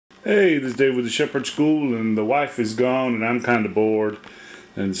Hey, this is Dave with the Shepherd School, and the wife is gone and I'm kind of bored,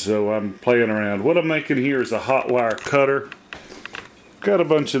 and so I'm playing around. What I'm making here is a hot wire cutter. Got a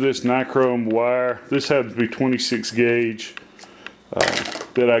bunch of this nichrome wire. This happens to be 26 gauge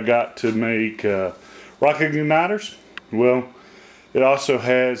that I got to make rocket igniters. Well, it also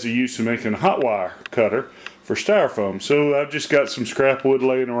has a use of making a hot wire cutter for styrofoam. So I've just got some scrap wood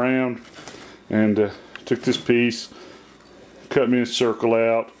laying around and took this piece, cut me a circle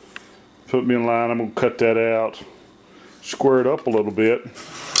out, put me in line. I'm going to cut that out, square it up a little bit.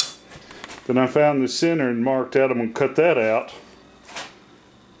 Then I found the center and marked out. I'm going to cut that out,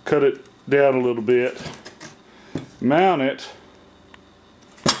 cut it down a little bit, mount it.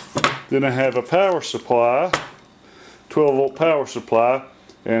 Then I have a power supply, 12 volt power supply,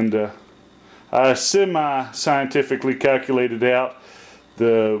 and I semi-scientifically calculated out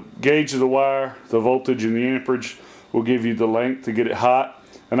the gauge of the wire, the voltage and the amperage will give you the length to get it hot.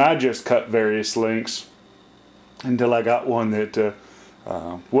 And I just cut various lengths until I got one that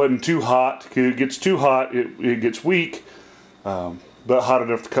wasn't too hot. If it gets too hot, it gets weak, but hot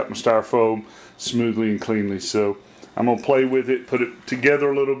enough to cut my styrofoam smoothly and cleanly. So I'm going to play with it, put it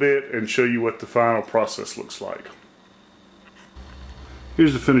together a little bit, and show you what the final process looks like.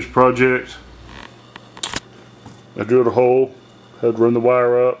 Here's the finished project. I drilled a hole, had to run the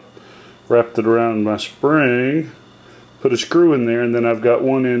wire up, wrapped it around my spring, put a screw in there, and then I've got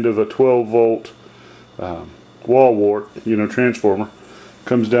one end of a 12 volt wall wart, transformer.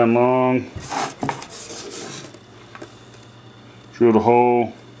 Comes down long, drilled a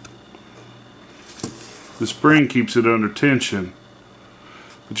hole. The spring keeps it under tension,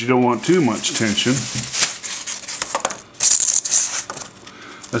 but you don't want too much tension.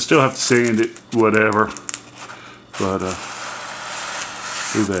 I still have to sand it, whatever, but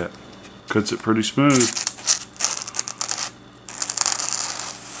do that. Cuts it pretty smooth.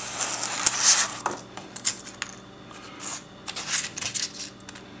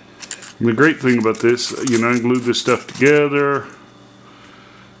 And the great thing about this, I can glue this stuff together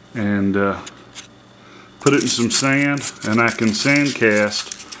and put it in some sand, and I can sand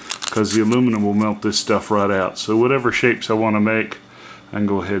cast because the aluminum will melt this stuff right out. So whatever shapes I want to make, I can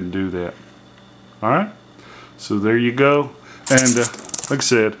go ahead and do that. Alright, so there you go. And like I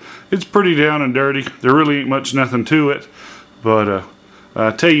said, it's pretty down and dirty. There really ain't nothing to it. But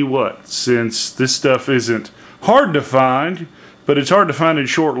I tell you what, since this stuff isn't hard to find, but it's hard to find in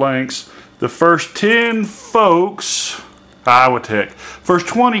short lengths, the first 10 folks, first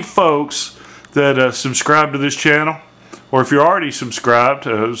 20 folks that subscribe to this channel, or if you're already subscribed,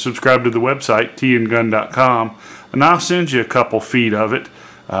 subscribe to the website, tandgun.com, and I'll send you a couple feet of it.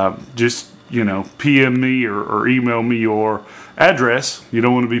 Just, PM me or email me your address. You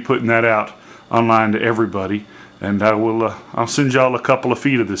don't want to be putting that out online to everybody. And I'll send y'all a couple of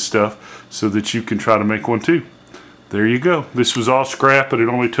feet of this stuff so that you can try to make one too. There you go. This was all scrap, but it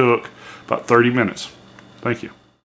only took about 30 minutes. Thank you.